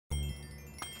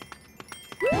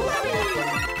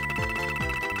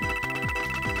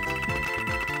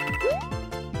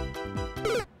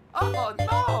Oh,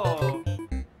 no!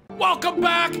 Welcome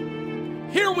back!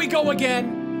 Here we go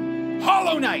again!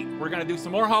 Hollow Knight! We're gonna do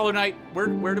some more Hollow Knight.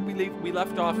 Where did we leave? We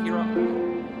left off here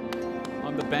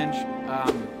on the bench.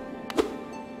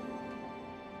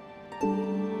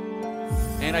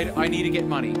 And I need to get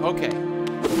money. Okay.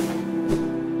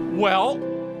 Well,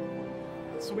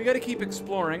 so we gotta keep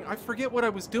exploring. I forget what I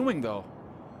was doing, though.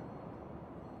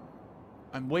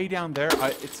 I'm way down there.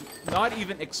 It's not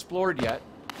even explored yet.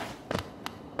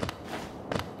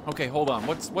 Okay, hold on.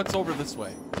 What's over this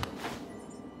way?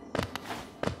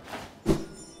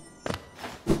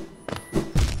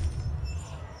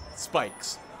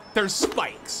 Spikes. There's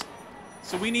spikes.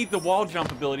 So we need the wall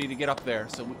jump ability to get up there.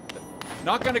 So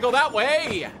not gonna go that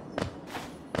way.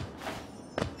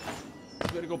 We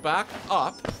gotta go back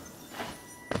up.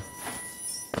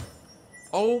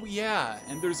 Oh yeah,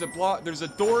 and there's a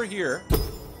door here.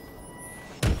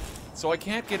 So I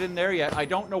can't get in there yet. I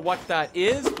don't know what that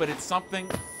is, but it's something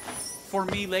for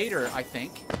me later, I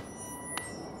think.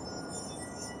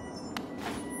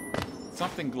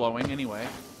 Something glowing anyway.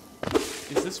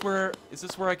 Is this where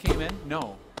I came in?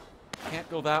 No. Can't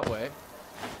go that way.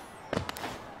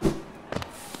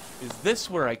 Is this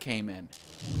where I came in?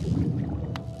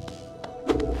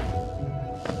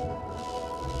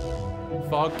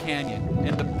 Fog Canyon.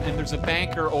 And there's a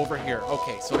banker over here.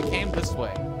 Okay, so I came this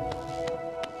way.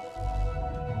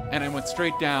 And I went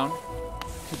straight down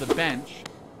to the bench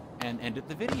and ended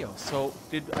the video. So,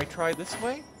 did I try this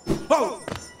way? Oh!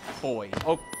 Boy.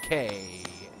 Okay.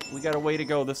 We got a way to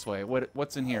go this way.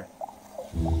 What's in here?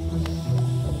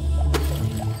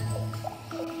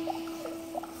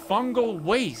 Fungal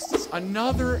Wastes.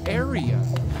 Another area.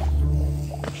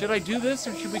 Should I do this,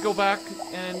 or should we go back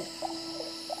and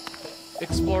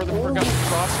explore the Forgotten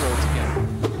Crossroads again?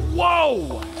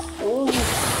 Whoa!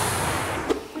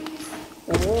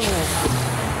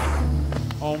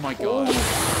 Oh my god.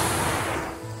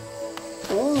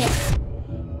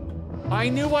 I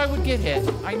knew I would get hit.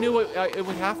 I knew it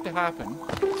would have to happen.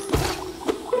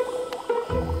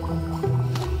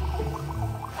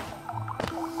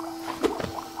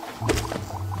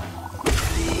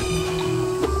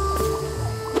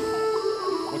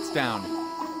 What's down?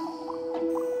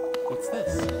 What's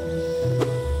this?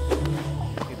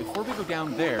 Okay, before we go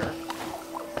down there...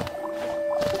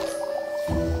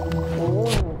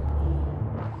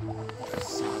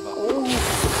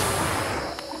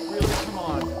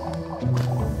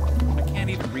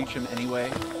 him anyway.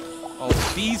 Oh,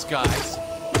 these guys.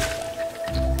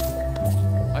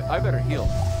 I better heal.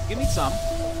 Give me some.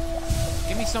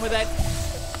 Give me some of that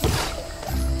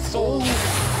soul,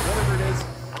 whatever it is.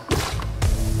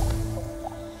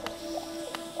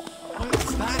 What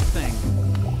is that thing?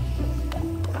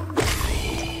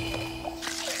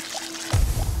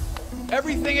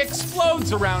 Everything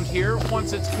explodes around here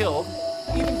once it's killed.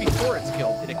 Even before it's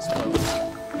killed, it explodes.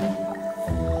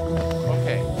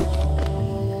 Okay.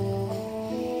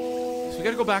 We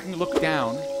gotta go back and look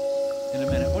down in a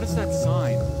minute. What is that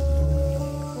sign?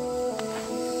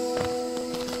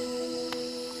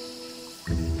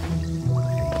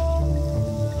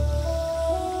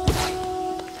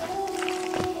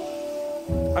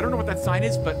 I don't know what that sign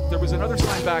is, but there was another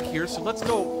sign back here, so let's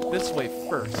go this way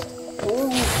first.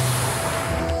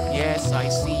 Yes, I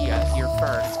see your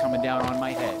farts coming down on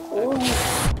my head.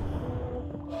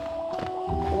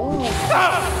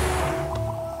 Ah!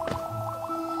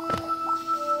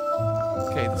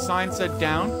 Okay, the sign said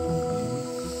down.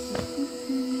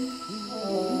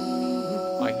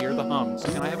 I hear the hums.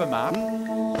 Can I have a map?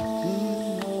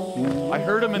 I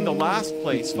heard him in the last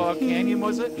place. Fog Canyon,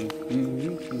 was it?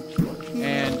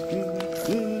 And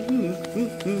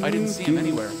I didn't see him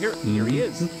anywhere. Here he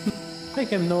is.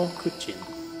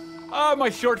 Ah, my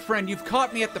short friend, you've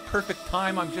caught me at the perfect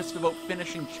time. I'm just about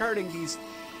finishing charting these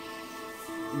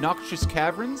noxious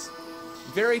caverns.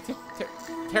 Very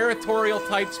territorial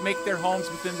types make their homes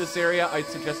within this area. I'd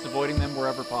suggest avoiding them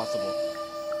wherever possible.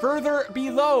 Further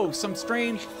below, some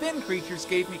strange, thin creatures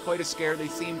gave me quite a scare. They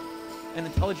seemed an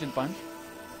intelligent bunch.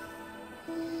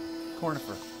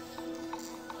 Cornifer.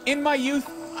 In my youth,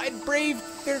 I'd braved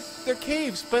their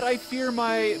caves, but I fear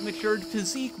my matured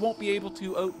physique won't be able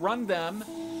to outrun them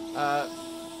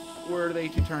were they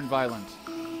to turn violent.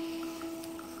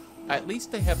 At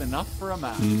least they have enough for a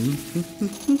map.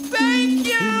 Thank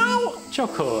you!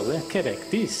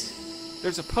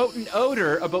 There's a potent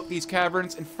odor about these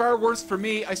caverns, and far worse for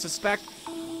me, I suspect.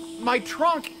 My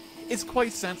trunk is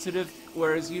quite sensitive,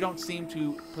 whereas you don't seem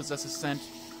to possess a scent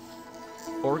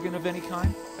organ of any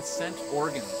kind. A scent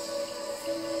organ.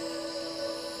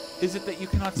 Is it that you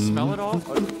cannot smell it all?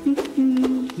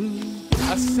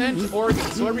 A scent organ.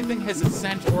 So everything has a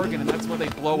scent organ, and that's why they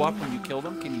blow up when you kill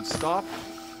them. Can you stop?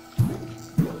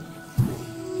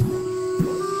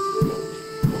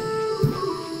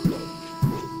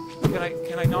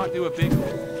 Can I not do a big...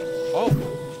 Oh!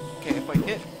 Okay, if I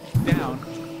hit down,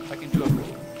 I can do a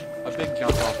big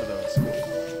jump off of those.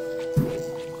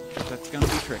 That's gonna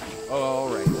be tricky. Oh,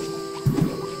 alright.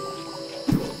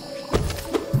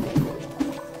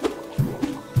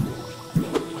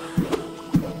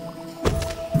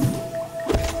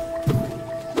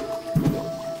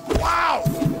 Wow!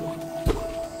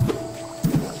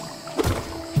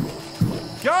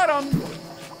 Got him!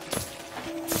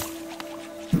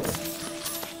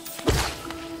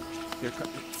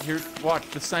 Here, watch,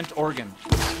 the scent organ.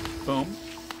 Boom.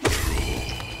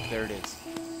 There it is.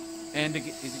 And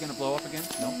is he gonna blow up again?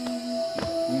 No.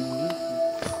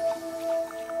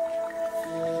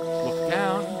 Look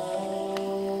down.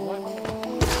 What?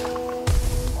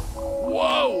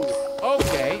 Whoa!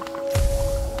 Okay.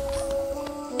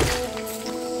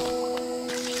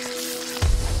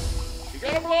 You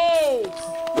gotta blow!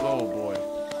 Oh boy.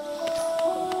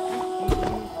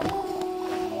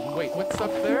 Wait, what's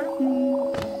up there?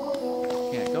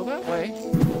 Can't go that way.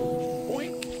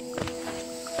 Boink.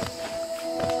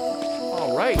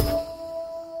 All right.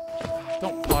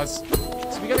 Don't pause.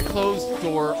 So we got a closed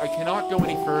door. I cannot go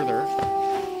any further.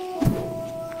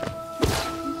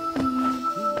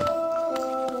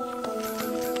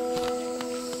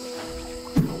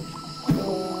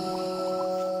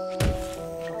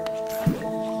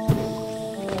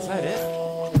 Is that it?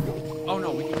 Oh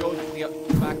no, we can go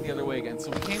back the other way again.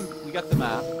 So we got the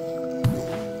map.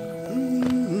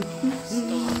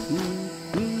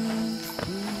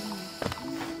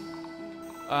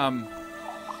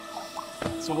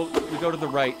 So we go to the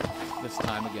right this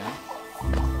time again.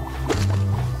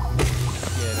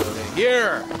 Get out of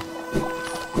here!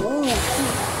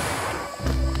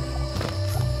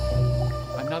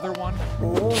 Another one?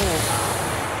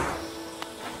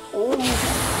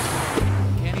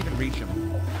 Can't even reach him.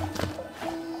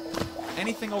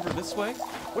 Anything over this way?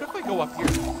 What if I go up here?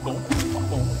 Boom,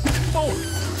 boom, boom!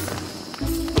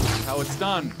 That's how it's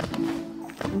done.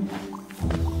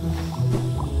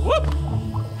 Whoop!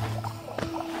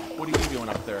 What are you doing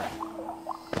up there?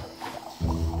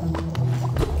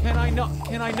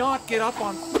 Can I not get up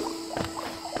on...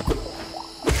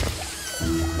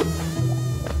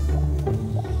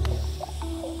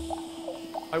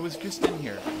 I was just in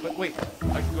here. But wait,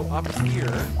 I can go up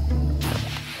here.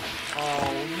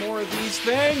 Oh, more of these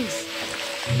things!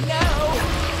 No!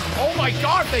 Oh my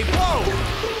god, they blow!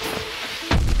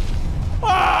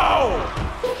 Oh!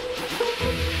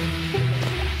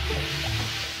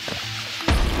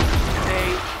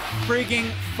 They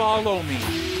frigging follow me.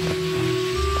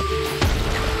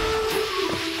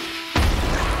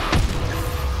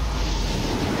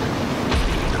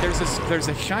 There's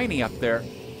a shiny up there.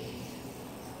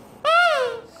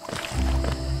 Ah!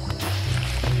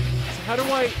 So how do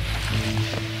I...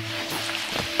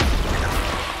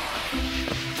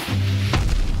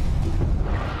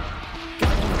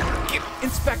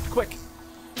 Inspect quick.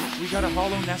 We got a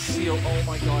hollow nest seal. Oh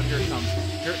my god, here it comes.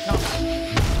 Here it comes.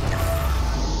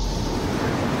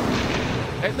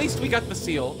 At least we got the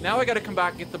seal. Now I gotta come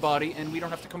back and get the body, and we don't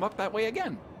have to come up that way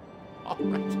again.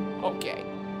 Alright, okay.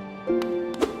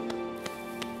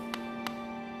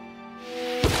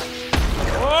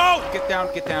 Oh! Get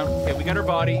down, get down. Okay, we got her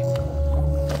body.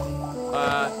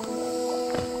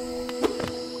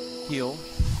 Heal.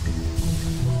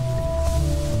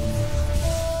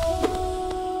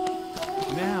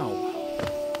 Now,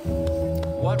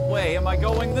 what way am I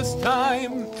going this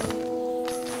time?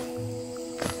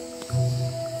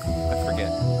 I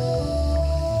forget.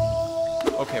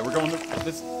 Okay, we're going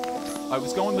this. I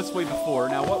was going this way before.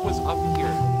 Now, what was up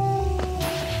here?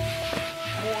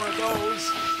 More of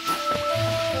those.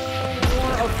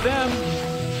 More of them.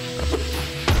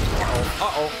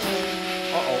 Uh-oh. Uh-oh.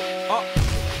 Uh-oh. Uh-oh.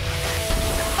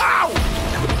 Ow!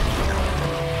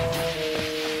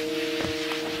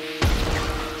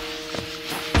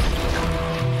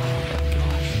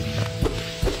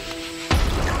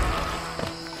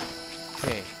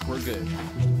 We're good.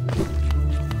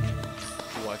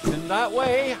 What's in that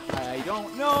way? I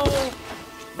don't know.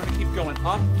 I'm gonna keep going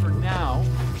up for now.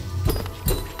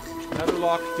 Another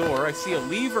locked door. I see a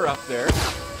lever up there.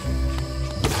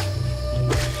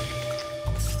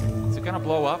 Is it gonna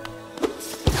blow up?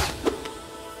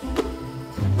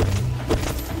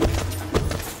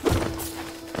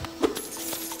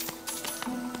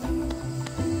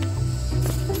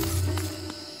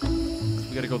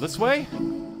 We gotta go this way?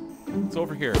 It's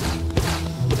over here.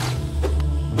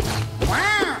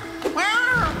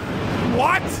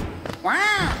 What?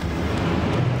 Wow.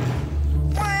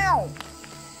 Wow.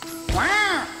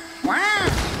 Wow. Wow.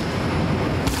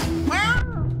 Wow.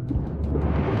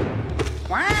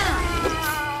 Wow.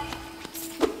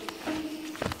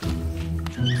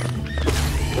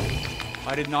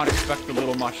 I did not expect the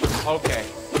little mushroom. Okay.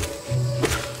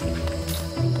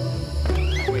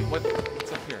 Wait,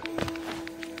 what's up here?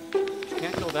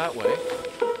 Can't go that way.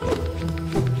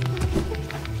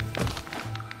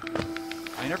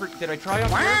 Did I try up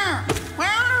here? Wow.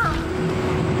 Wow.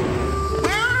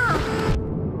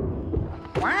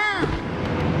 Wow.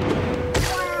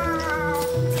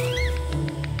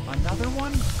 Another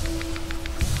one?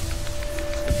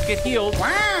 Let's get healed.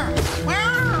 Wow.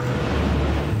 Wow.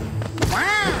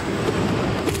 Wow.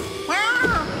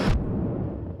 Wow.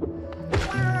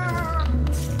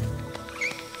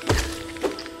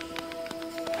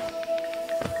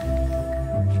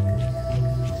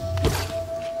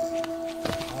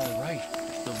 All right,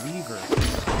 the lever.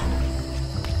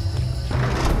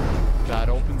 That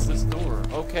opens this door.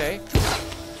 Okay.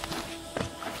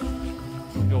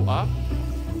 Go up.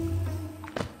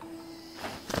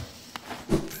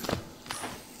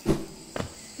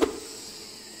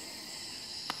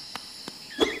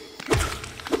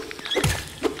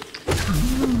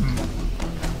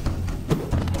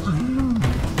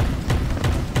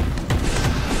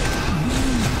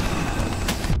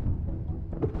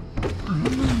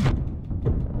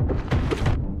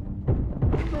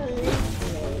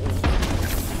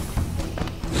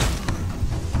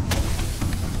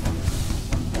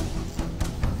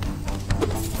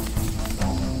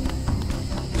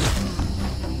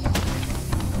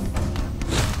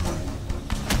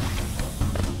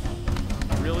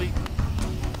 Really?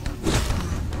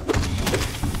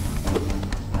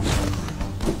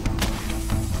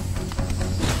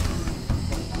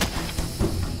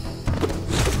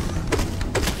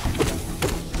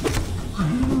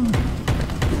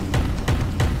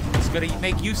 Just gotta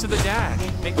make use of the dash.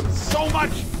 Makes it so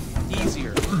much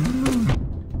easier.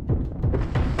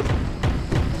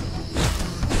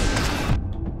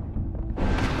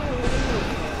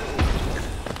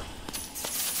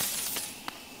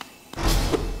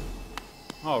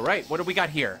 All right, what do we got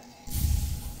here?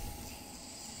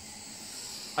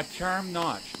 A charm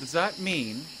notch. Does that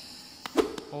mean...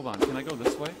 Hold on, can I go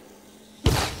this way?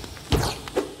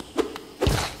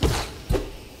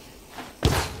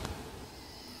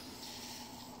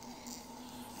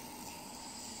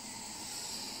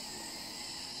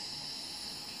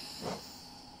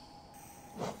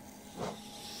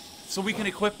 So we can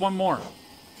equip one more.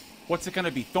 What's it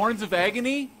gonna be? Thorns of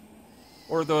Agony?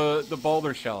 Or the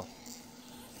boulder shell?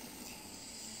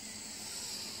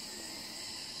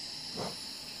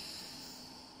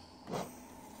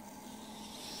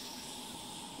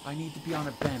 I need to be on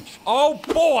a bench. Oh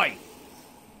boy!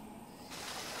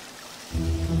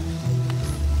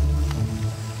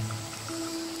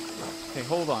 Okay,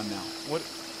 hold on now.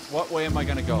 What way am I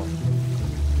gonna go?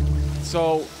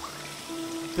 So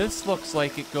this looks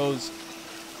like it goes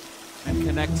and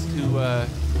connects to the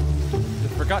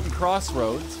Forgotten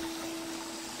Crossroads.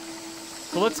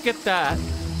 So let's get that.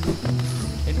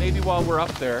 And maybe while we're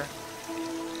up there.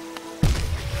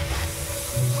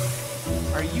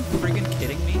 Are you friggin'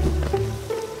 kidding me?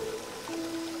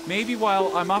 Maybe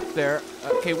while I'm up there...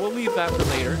 Okay, we'll leave that for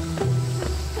later.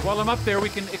 While I'm up there, we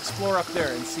can explore up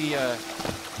there and see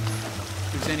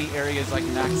if there's any areas I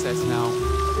can access now.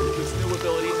 This new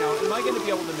ability. Now, am I going to be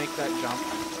able to make that jump?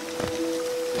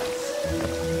 Yes.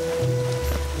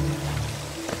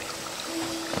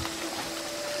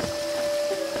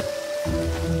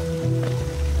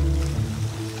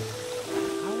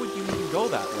 How would you even go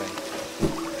that way?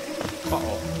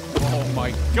 Uh-oh. Oh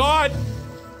my god!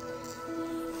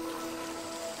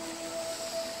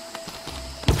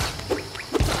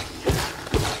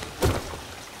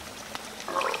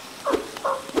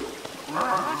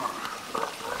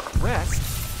 Rest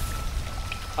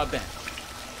a bench.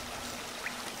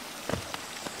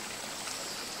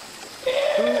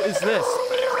 Who is this?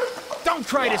 Don't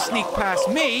try to sneak past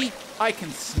me! I can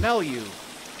smell you.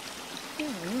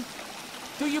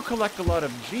 Do you collect a lot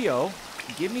of Geo?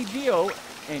 Give me Geo,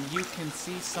 and you can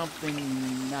see something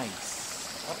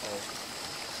nice.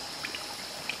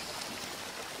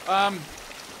 Uh-oh.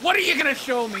 What are you gonna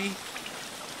show me?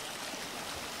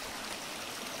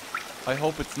 I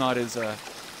hope it's not as,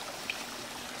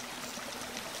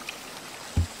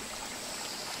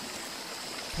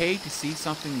 Pay to see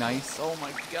something nice. Oh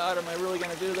my god, am I really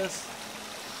gonna do this?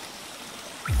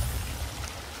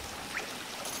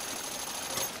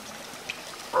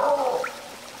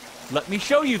 Let me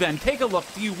show you then. Take a look.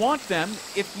 Do you want them?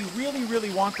 If you really, really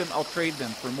want them, I'll trade them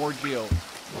for more geo.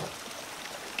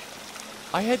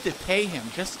 I had to pay him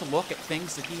just to look at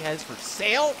things that he has for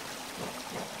sale?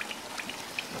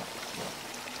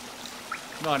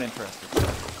 Not interested.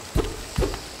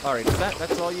 Alright,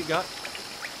 that's all you got?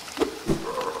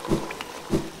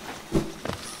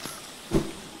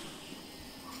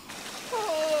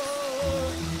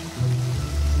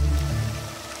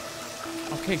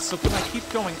 Okay, so can I keep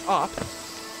going up?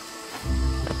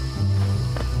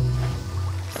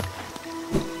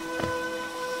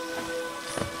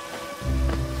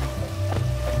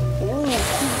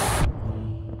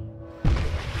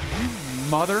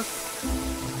 Mother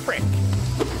frick.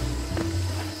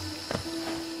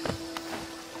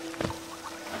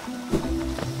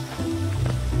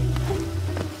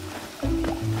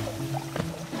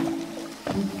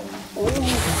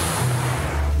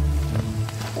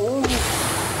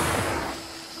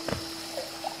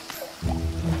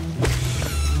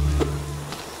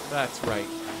 That's right.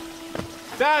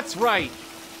 That's right!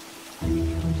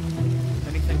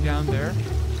 Anything down there?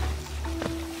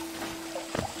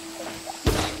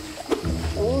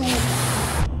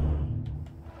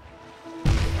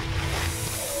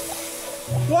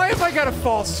 Why have I gotta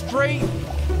fall straight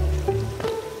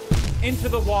into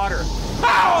the water?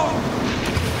 Ow!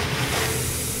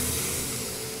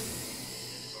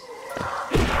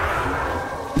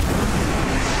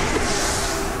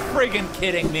 Friggin'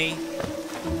 kidding me.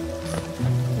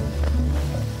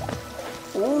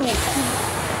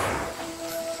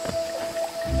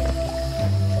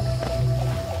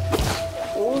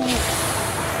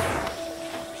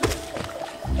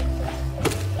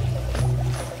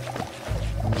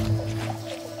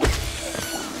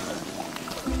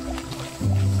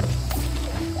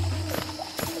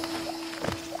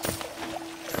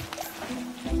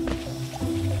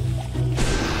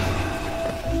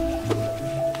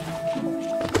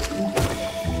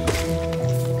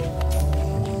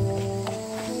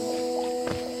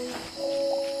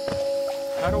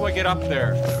 How do I get up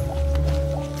there?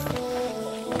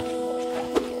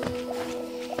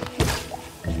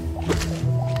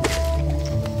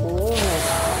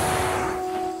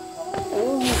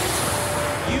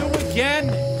 You again?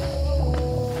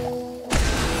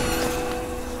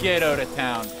 Get out of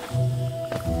town.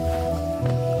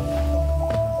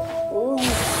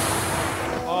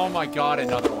 Oh my god,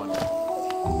 another one.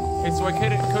 Okay, so I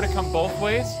could have come both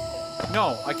ways?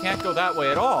 No, I can't go that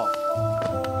way at all.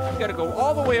 I gotta go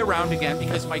all the way around again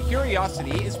because my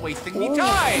curiosity is wasting me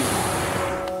time.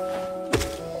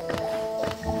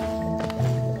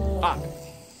 Up.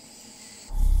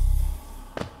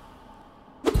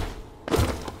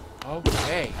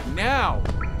 Okay, now.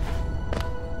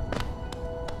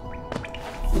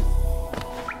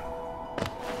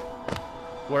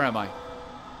 Where am I?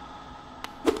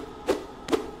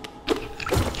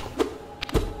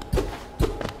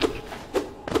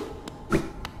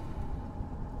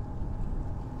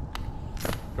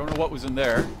 Don't know what was in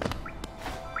there.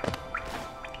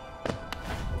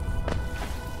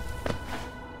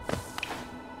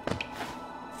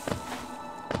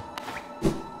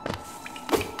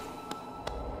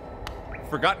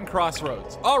 Forgotten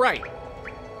Crossroads. All right.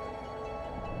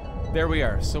 There we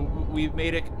are. So we've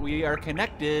made it. We are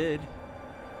connected.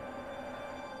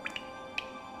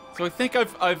 So I think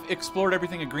I've explored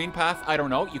everything in Green Path. I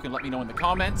don't know. You can let me know in the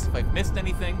comments if I've missed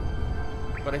anything.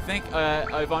 But I think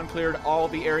I've uncleared all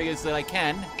the areas that I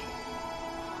can.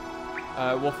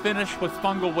 We'll finish with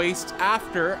Fungal Wastes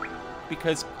after,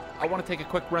 because I want to take a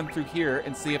quick run through here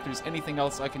and see if there's anything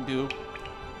else I can do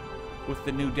with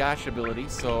the new dash ability.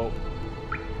 So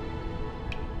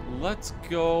let's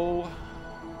go.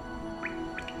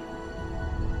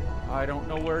 I don't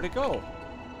know where to go.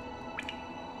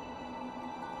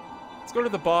 Let's go to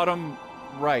the bottom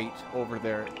right over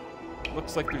there.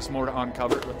 Looks like there's more to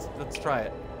uncover. Let's try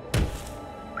it.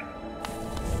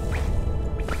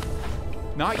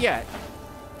 Not yet.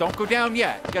 Don't go down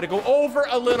yet. You gotta go over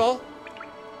a little.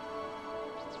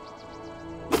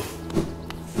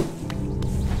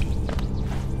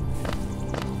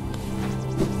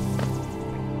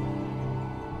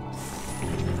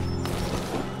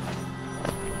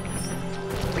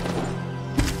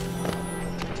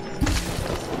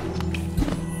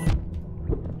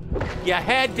 You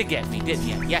had to get me, didn't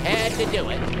you? You had to do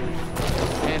it.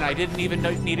 And I didn't even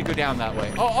need to go down that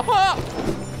way. Oh, oh!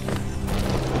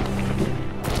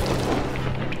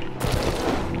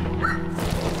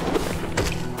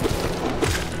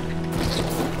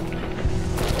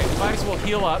 Okay, might as well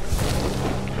heal up.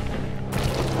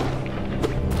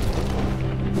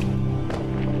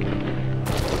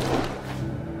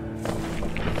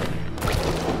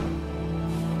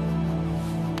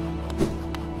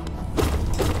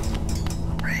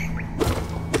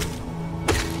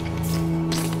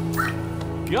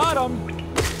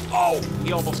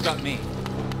 he almost got me.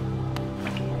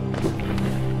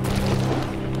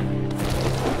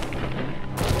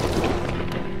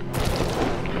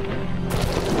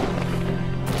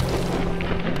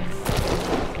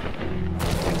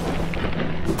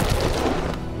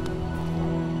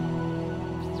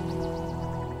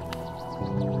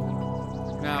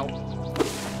 Now,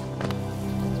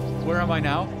 where am I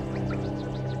now?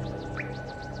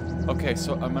 Okay,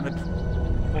 so I'm gonna...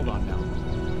 Hold on now.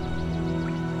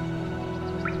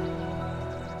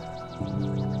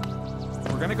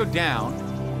 We're gonna go down.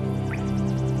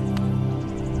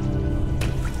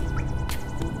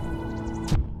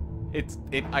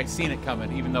 I seen it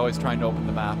coming, even though I was trying to open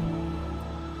the map.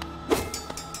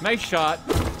 Nice shot.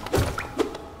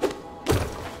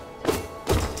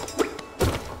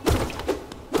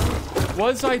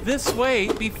 Was I this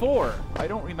way before? I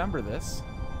don't remember this.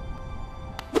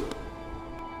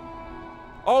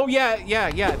 Oh, yeah,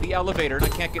 the elevator, and I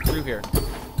can't get through here.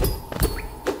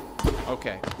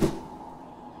 Okay.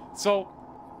 So,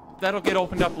 that'll get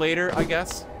opened up later, I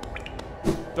guess.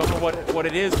 Don't know what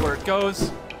it is, where it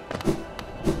goes.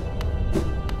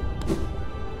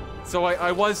 So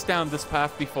I was down this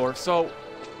path before, so...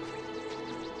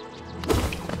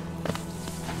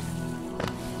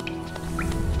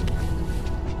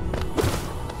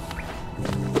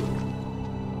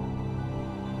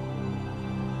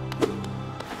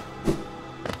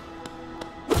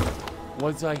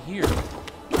 Was I here?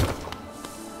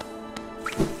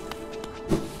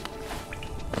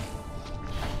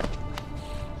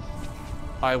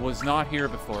 I was not here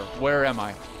before. Where am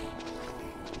I?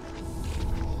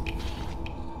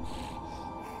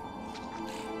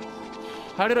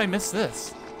 How did I miss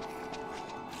this?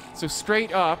 So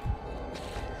straight up.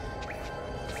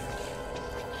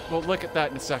 We'll look at that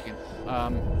in a second.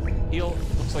 Heal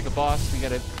looks like a boss. We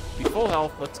gotta be full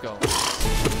health. Let's go.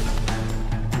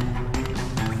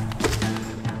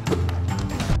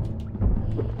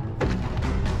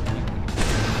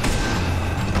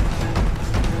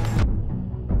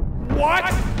 What?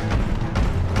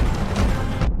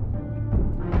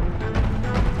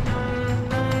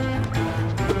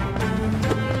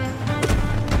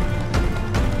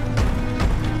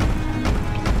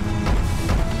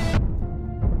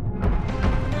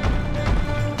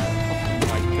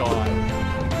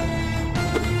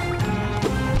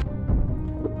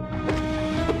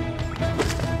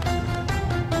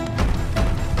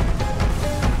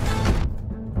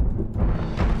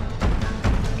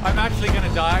 I'm actually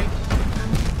gonna die.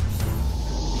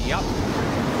 Yep.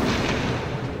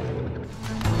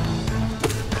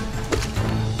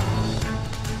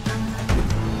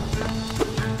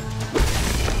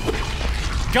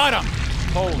 Got him!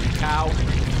 Holy cow.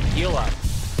 Heal up.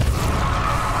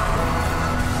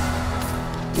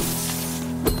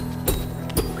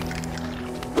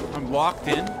 I'm locked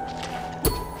in.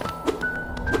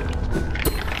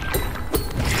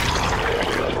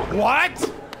 What?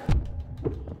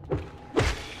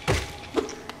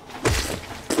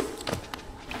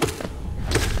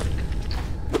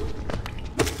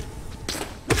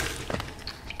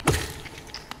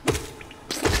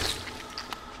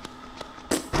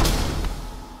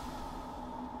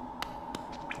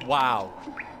 Wow.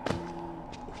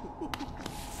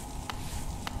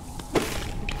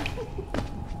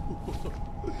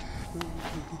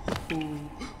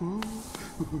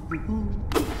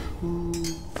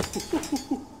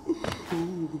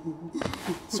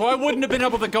 So I wouldn't have been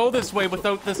able to go this way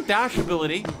without this dash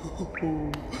ability.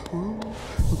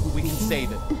 We can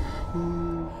save it.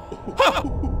 Ha!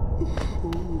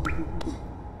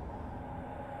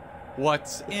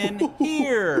 What's in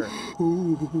here?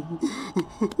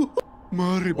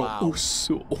 Wow.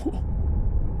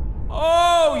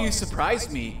 Oh, you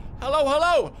surprised me. Hello,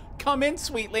 hello. Come in,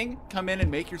 sweetling. Come in and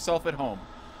make yourself at home.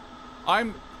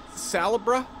 I'm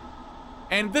Salabra,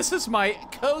 and this is my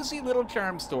cozy little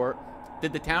charm store.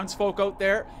 Did the townsfolk out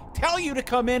there tell you to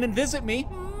come in and visit me?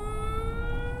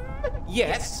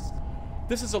 Yes.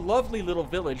 This is a lovely little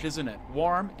village, isn't it?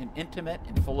 Warm and intimate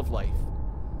and full of life.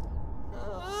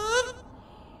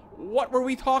 What were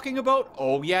we talking about?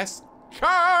 Oh, yes.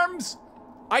 Charms!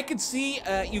 I can see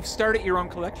you've started your own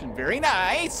collection. Very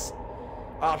nice.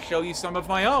 I'll show you some of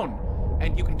my own.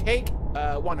 And you can take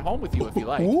one home with you if you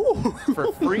like.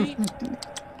 For free.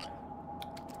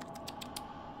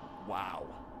 Wow.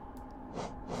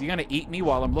 Is he gonna eat me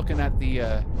while I'm looking at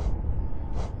the...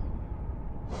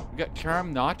 We got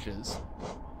charm notches.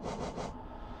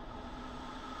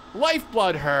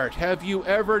 Lifeblood heart. Have you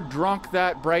ever drunk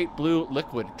that bright blue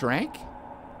liquid? Drank?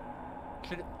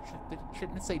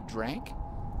 Shouldn't it say drank?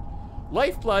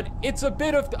 Lifeblood, it's a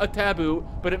bit of a taboo,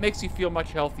 but it makes you feel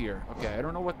much healthier. Okay, I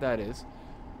don't know what that is.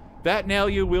 That nail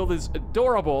you wield is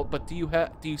adorable, but do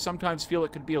you sometimes feel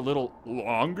it could be a little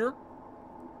longer?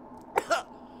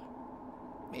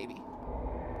 Maybe.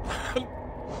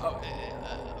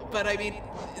 But I mean,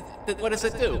 what does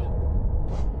it do?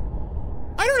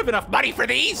 I don't have enough money for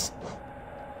these!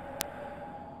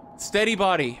 Steady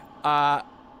body.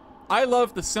 I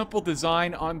love the simple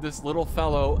design on this little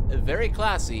fellow. Very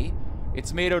classy.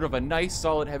 It's made out of a nice,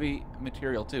 solid, heavy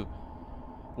material, too.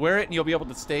 Wear it and you'll be able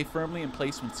to stay firmly in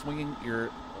place when swinging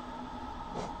your...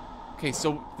 Okay,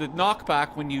 so the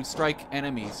knockback when you strike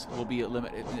enemies will be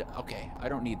limited. Okay, I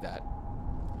don't need that.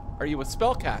 Are you a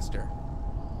spellcaster?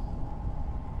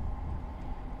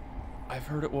 I've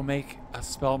heard it will make a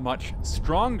spell much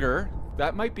stronger.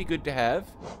 That might be good to have.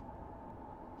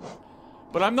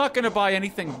 But I'm not going to buy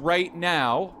anything right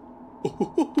now.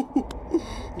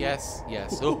 Yes,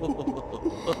 yes. I'll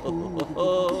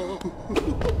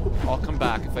come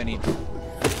back if I need to.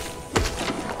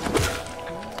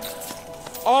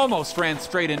 Almost ran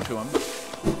straight into him.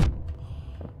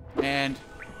 And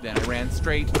then I ran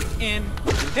straight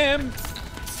into him.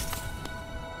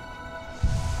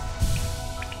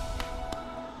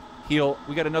 Heal.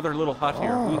 We got another little hut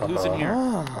here. Who's in here?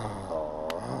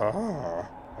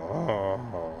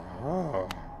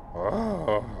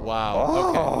 Wow.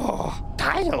 Okay.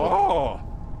 Title. Oh.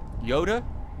 Yoda?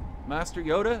 Master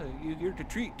Yoda? You here to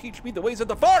teach me the ways of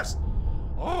the Force?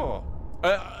 Oh.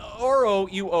 Oro,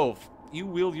 you oaf. You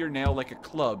wield your nail like a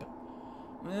club.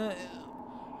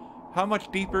 How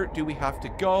much deeper do we have to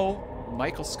go?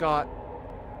 Michael Scott.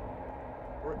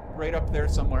 Right up there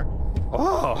somewhere.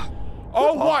 Oh.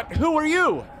 Oh, what? Who are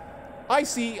you? I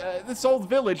see this old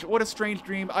village. What a strange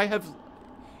dream.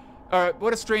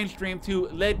 What a strange dream to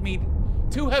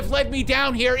have led me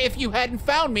down here. If you hadn't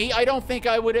found me, I don't think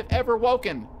I would have ever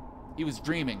woken. He was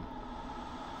dreaming.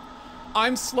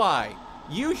 I'm Sly.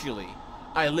 Usually,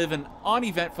 I live an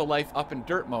uneventful life up in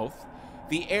Dirtmouth.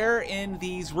 The air in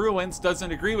these ruins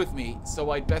doesn't agree with me,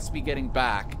 so I'd best be getting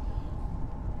back.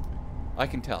 I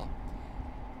can tell.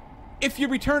 If you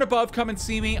return above, come and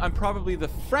see me. I'm probably the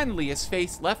friendliest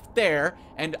face left there,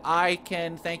 and I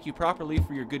can thank you properly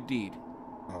for your good deed.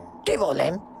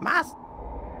 Divolen, mas.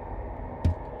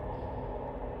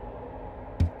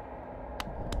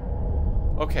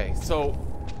 Okay, so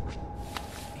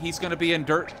he's gonna be in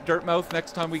Dirtmouth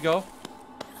next time we go.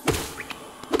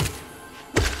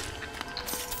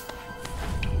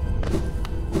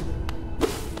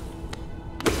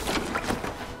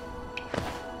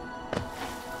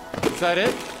 Is that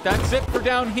it? That's it for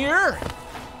down here.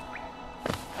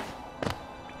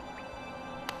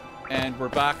 And we're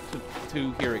back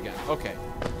to here again. Okay.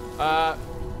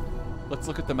 Let's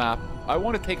look at the map. I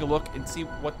want to take a look and see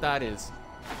what that is.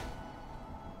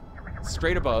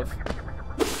 Straight above.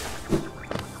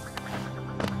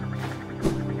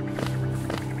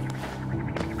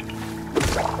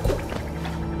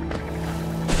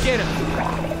 Get him!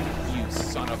 You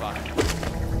son of a...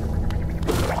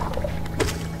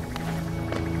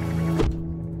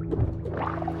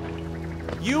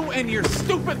 You and your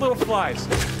stupid little flies.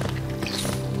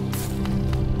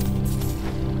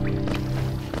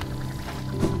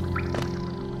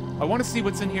 I want to see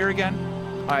what's in here again.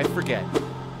 I forget.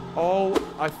 Oh,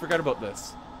 I forgot about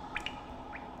this.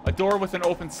 A door with an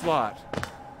open slot.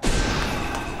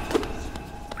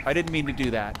 I didn't mean to do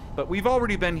that, but we've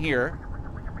already been here.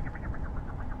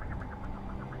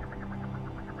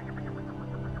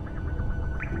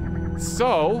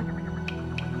 So...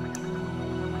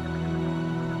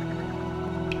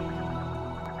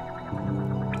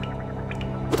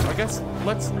 I guess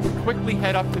let's quickly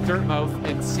head up to Dirtmouth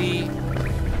and see...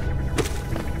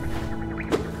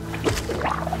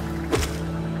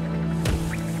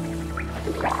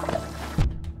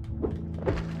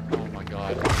 Oh my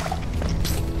god.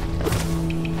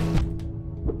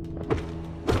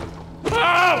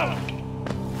 Oh!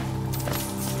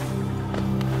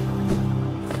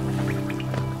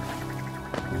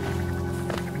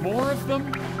 More of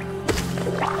them?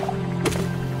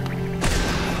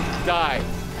 Die.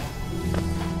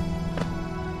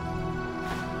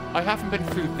 I haven't been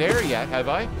through there yet, have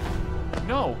I?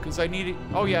 No, because I needed...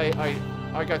 Oh yeah,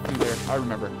 I got through there. I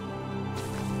remember.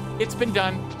 It's been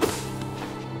done.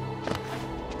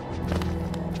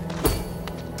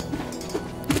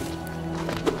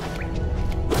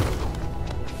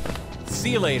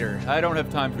 See you later. I don't have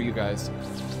time for you guys.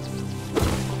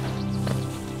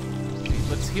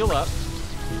 Let's heal up.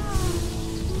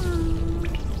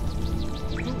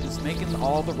 Who is making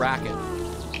all the racket?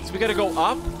 So we gotta go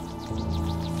up.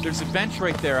 There's a bench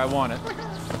right there. I want it.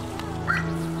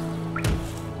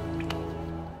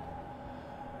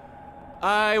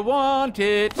 I want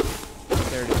it.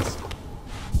 There it is.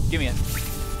 Give me it.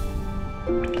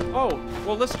 Oh,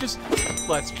 well, let's just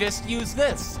use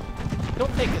this.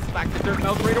 Don't take us back to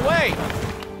Dirtmouth right away.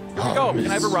 Here we go. Can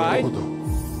I have a ride?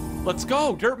 Let's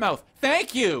go, Dirtmouth.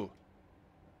 Thank you.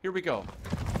 Here we go.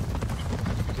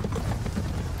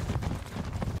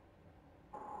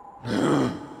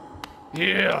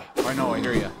 Yeah. I know, I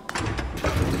hear you.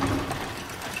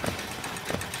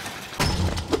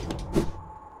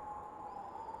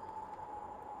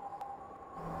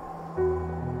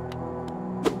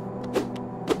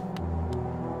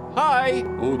 Hi!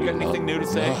 You got anything new to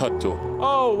say?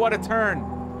 Oh, what a turn!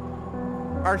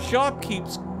 Our shop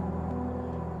keeps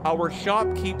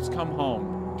come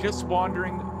home. Just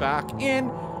wandering back in.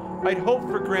 I'd hoped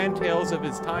for grand tales of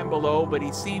his time below, but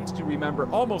he seems to remember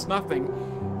almost nothing.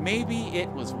 Maybe it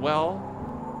was all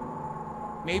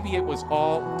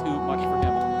too much for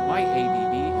him. My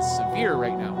ABV is severe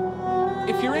right now.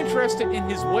 If you're interested in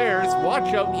his wares,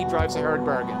 watch out, he drives a hard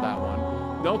bargain, that one.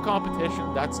 No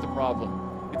competition, that's the problem.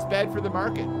 It's bad for the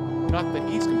market. Not that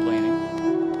he's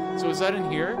complaining. So is that in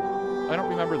here? I don't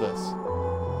remember this.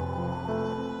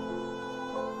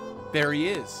 There he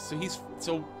is.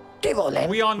 So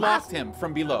we unlocked him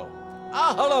from below.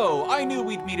 Ah, hello. I knew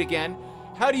we'd meet again.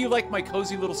 How do you like my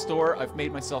cozy little store? I've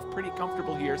made myself pretty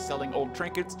comfortable here selling old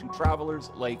trinkets to travelers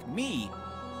like me.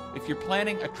 If you're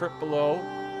planning a trip below,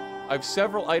 I've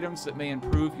several items that may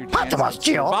improve your chances of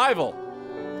survival.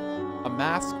 A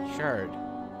masked shard.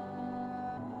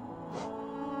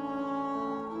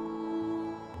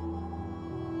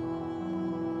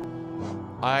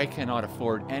 I cannot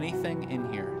afford anything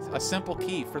in here. A simple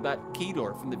key for that key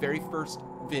door from the very first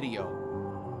video.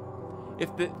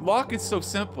 If the lock is so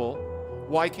simple,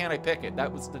 why can't I pick it?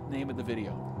 That was the name of the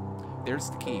video.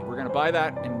 There's the key. We're gonna buy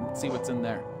that and see what's in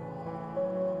there.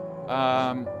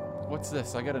 What's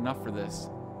this? I got enough for this.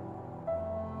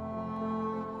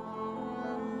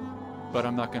 But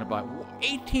I'm not gonna buy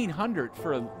 1,800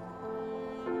 for a...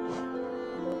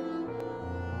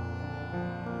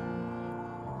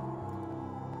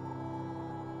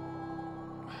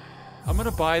 I'm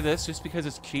gonna buy this just because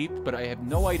it's cheap, but I have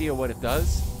no idea what it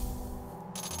does.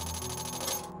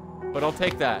 But I'll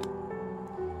take that.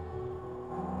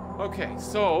 Okay,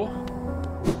 so...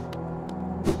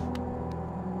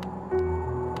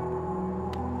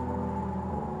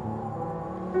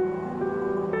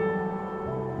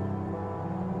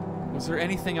 Was there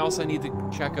anything else I need to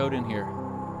check out in here?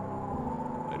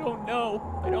 I don't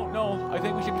know. I don't know. I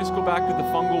think we should just go back to the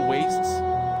Fungal Wastes.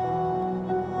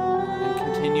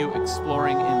 Continue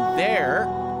exploring in there.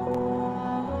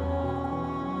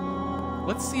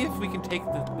 Let's see if we can take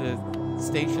the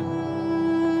station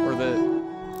or the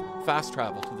fast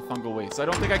travel to the Fungal Wastes. I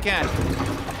don't think I can.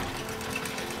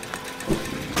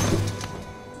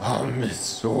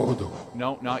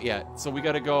 No, not yet. So we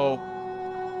gotta go.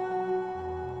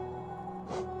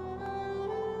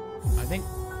 I think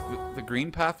the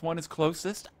green path one is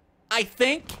closest. I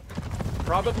think.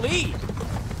 Probably.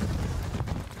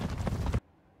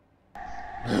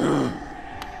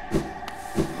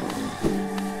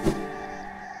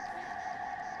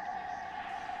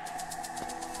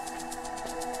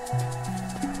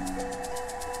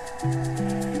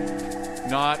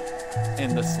 Not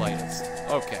in the slightest.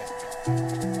 Okay.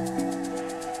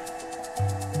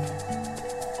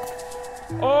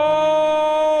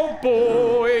 Oh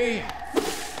boy!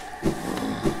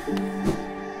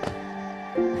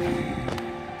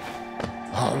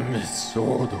 So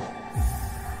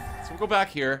we'll go back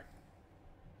here.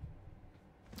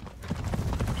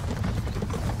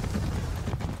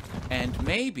 And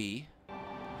maybe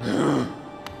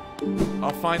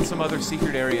I'll find some other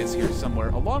secret areas here somewhere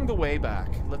along the way back.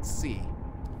 Let's see.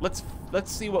 Let's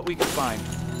see what we can find.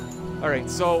 All right,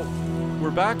 so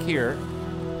we're back here.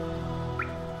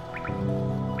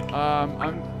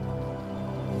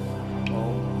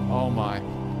 Oh my.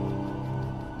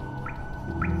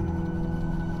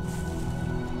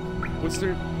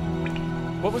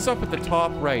 What was up at the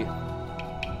top right?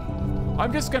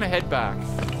 I'm just gonna head back.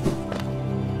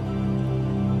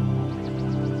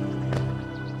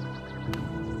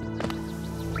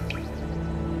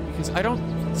 Because I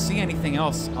don't see anything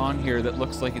else on here that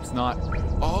looks like it's not...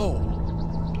 Oh!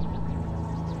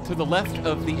 To the left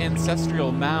of the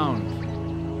ancestral mound.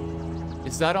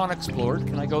 Is that unexplored?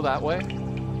 Can I go that way?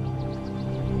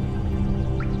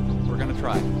 We're gonna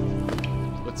try.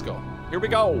 Let's go. Here we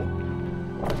go!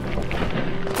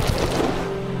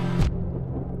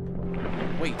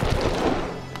 Wait.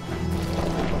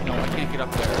 No, I can't get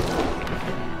up there.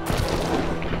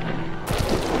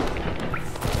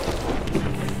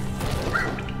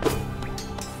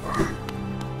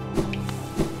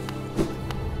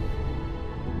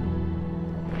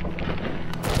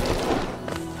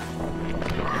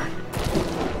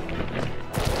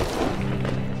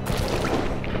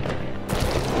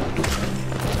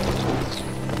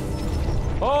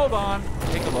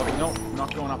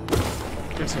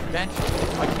 there's a bench.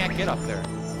 I can't get up there.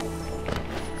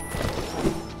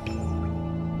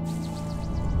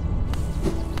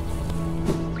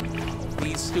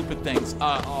 These stupid things.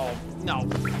 Oh, no.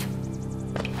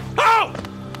 Oh!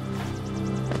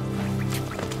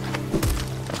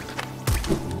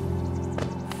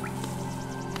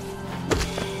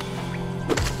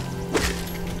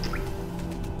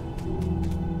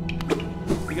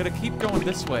 We gotta keep going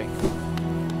this way.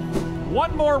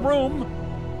 One more room.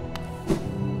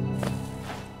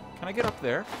 Can I get up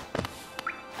there?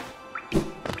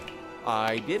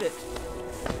 I did it.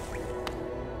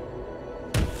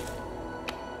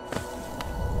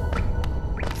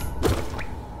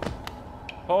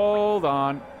 Hold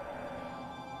on.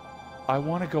 I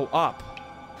want to go up.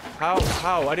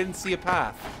 How? I didn't see a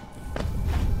path.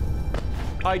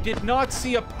 I did not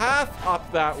see a path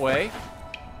up that way.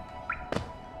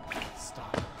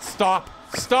 Stop. Stop.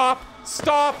 Stop.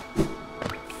 Stop.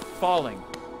 Falling.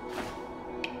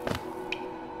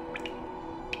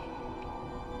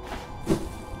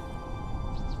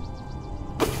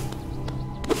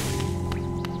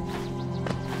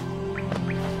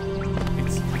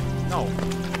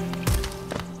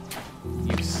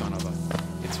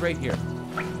 Right here.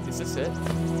 Is this it?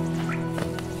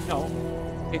 No.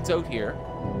 It's out here.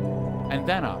 And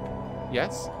then up.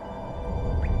 Yes?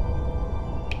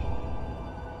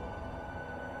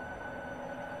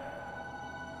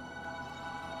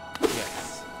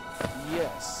 Yes.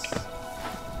 Yes.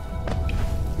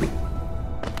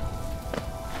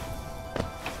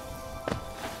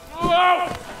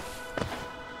 Whoa!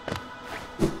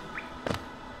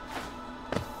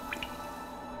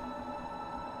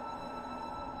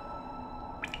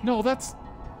 No, that's...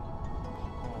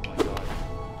 Oh my god.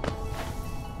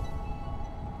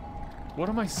 What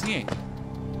am I seeing?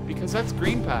 Because that's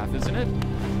green path, isn't it?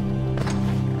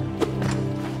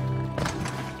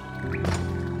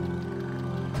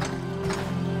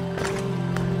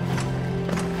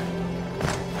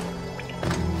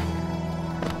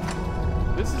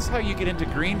 This is how you get into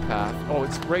green path. Oh,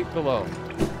 it's right below.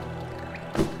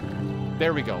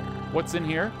 There we go. What's in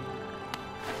here?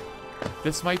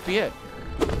 This might be it.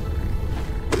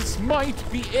 This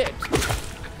might be it.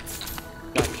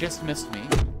 That just missed me.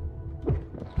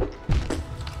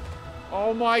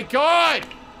 Oh my god!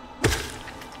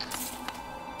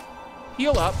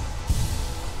 Heal up.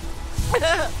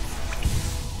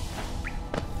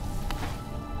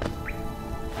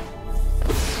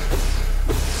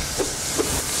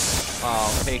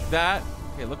 I'll take that.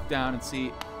 Okay, look down and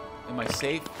see. Am I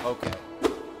safe? Okay.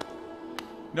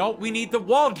 No, we need the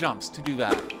wall jumps to do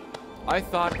that. I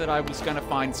thought that I was gonna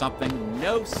find something.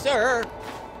 No, sir!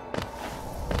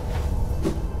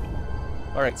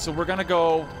 Alright, so we're gonna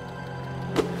go...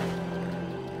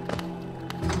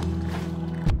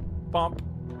 Bump.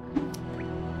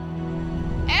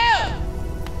 Ow!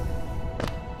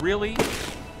 Really?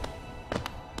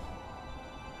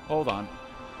 Hold on.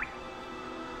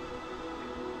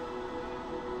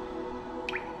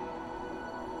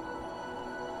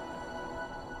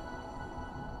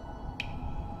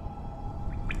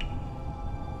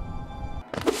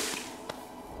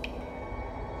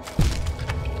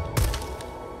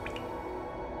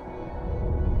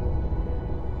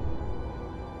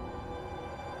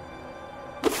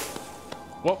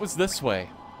 What was this way?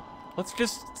 Let's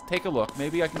just take a look.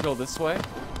 Maybe I can go this way.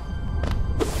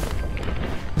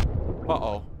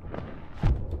 Uh-oh.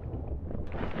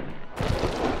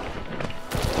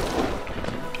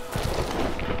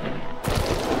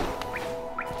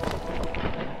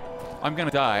 I'm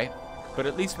gonna die, but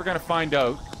at least we're gonna find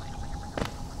out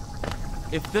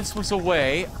if this was a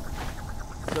way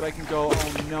that I can go.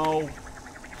 Oh no.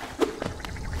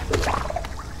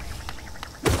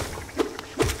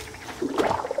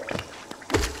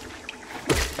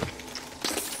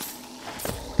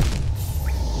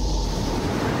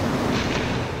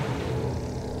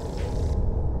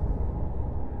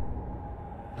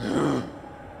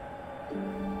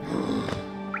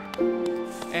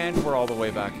 We're all the way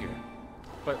back here.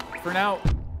 But for now...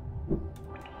 You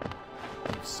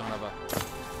son of a...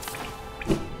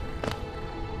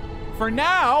 For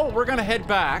now, we're gonna head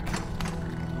back.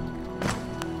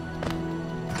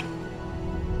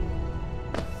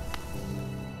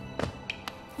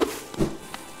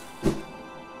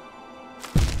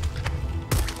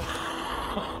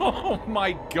 Oh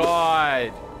my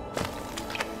god.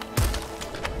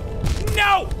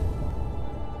 No!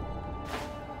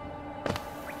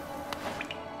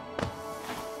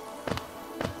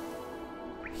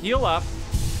 Heal up.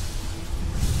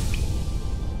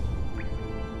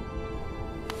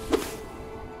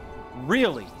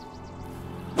 Really?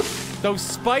 Those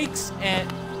spikes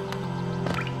and...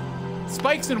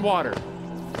 Spikes in water.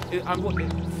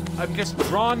 I'm just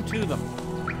drawn to them.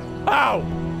 Ow!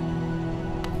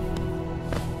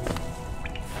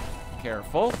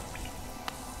 Careful.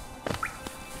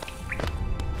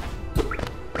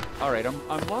 Alright,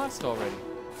 I'm lost already.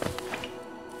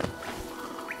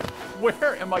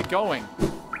 Where am I going?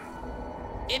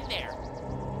 In there.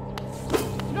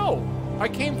 No, I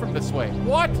came from this way.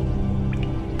 What?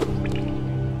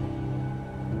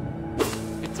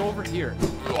 It's over here.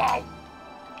 Wow.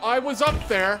 I was up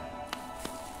there.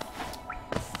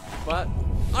 But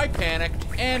I panicked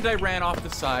and I ran off the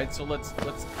side, so let's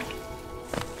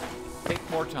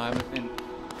take more time and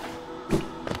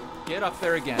get up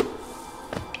there again.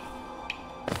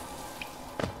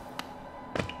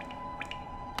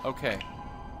 Okay.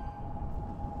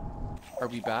 Are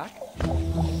we back?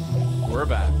 We're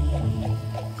back.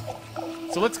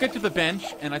 So let's get to the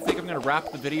bench, and I think I'm gonna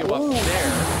wrap the video up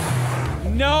there.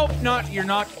 No, you're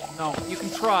not. No, you can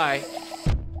try.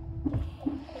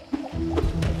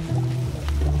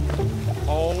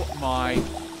 Oh my.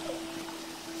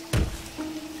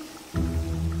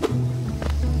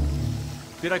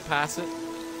 Did I pass it?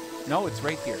 No, it's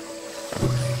right here.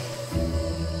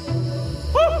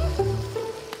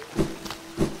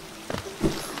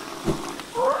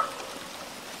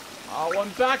 Oh, I'm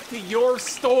back to your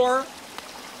store.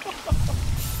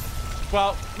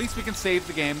 Well, at least we can save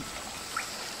the game.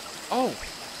 Oh.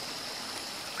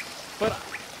 But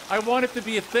I want it to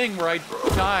be a thing where I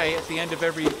die at the end of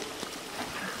every...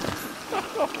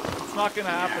 It's not gonna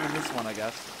happen in this one, I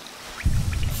guess.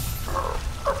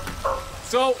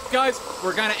 So, guys,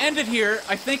 we're gonna end it here.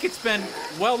 I think it's been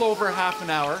well over half an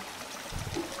hour.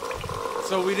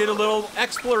 So we did a little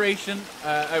exploration.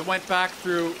 I went back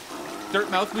through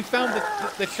Dirtmouth. We found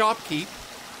the shopkeep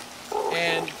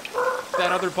and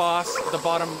that other boss, the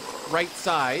bottom right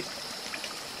side.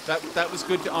 That was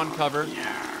good to uncover.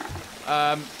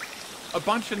 A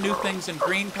bunch of new things in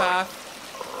Green Path,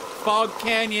 Fog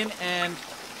Canyon, and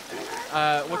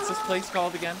what's this place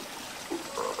called again?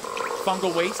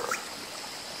 Fungal Wastes.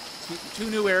 Two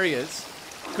new areas.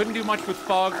 Couldn't do much with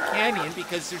Fog Canyon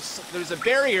because there's a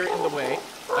barrier in the way.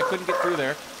 I couldn't get through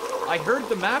there. I heard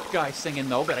the map guy singing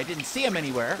though, but I didn't see him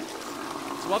anywhere.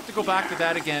 So we'll have to go back to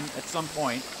that again at some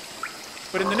point.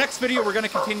 But in the next video, we're going to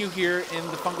continue here in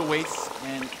the Fungal Wastes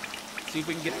and see if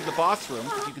we can get to the boss room.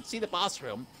 Because you can see the boss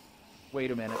room.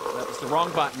 Wait a minute, that was the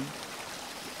wrong button.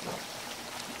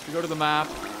 We go to the map.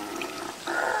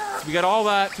 So we got all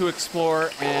that to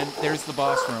explore, and there's the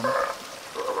boss room.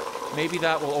 Maybe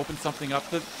that will open something up.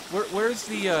 Where's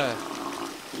the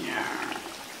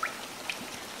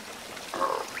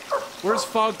where's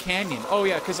Fog Canyon? Oh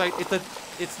yeah, because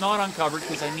it's not uncovered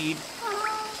because I need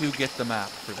to get the map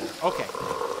for there. Okay,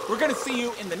 we're gonna see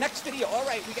you in the next video. All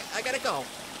right, I gotta go.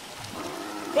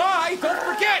 Bye. Don't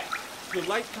forget to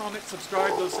like, comment,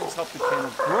 subscribe. Those things help the channel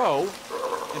grow,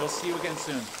 and I'll see you again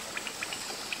soon.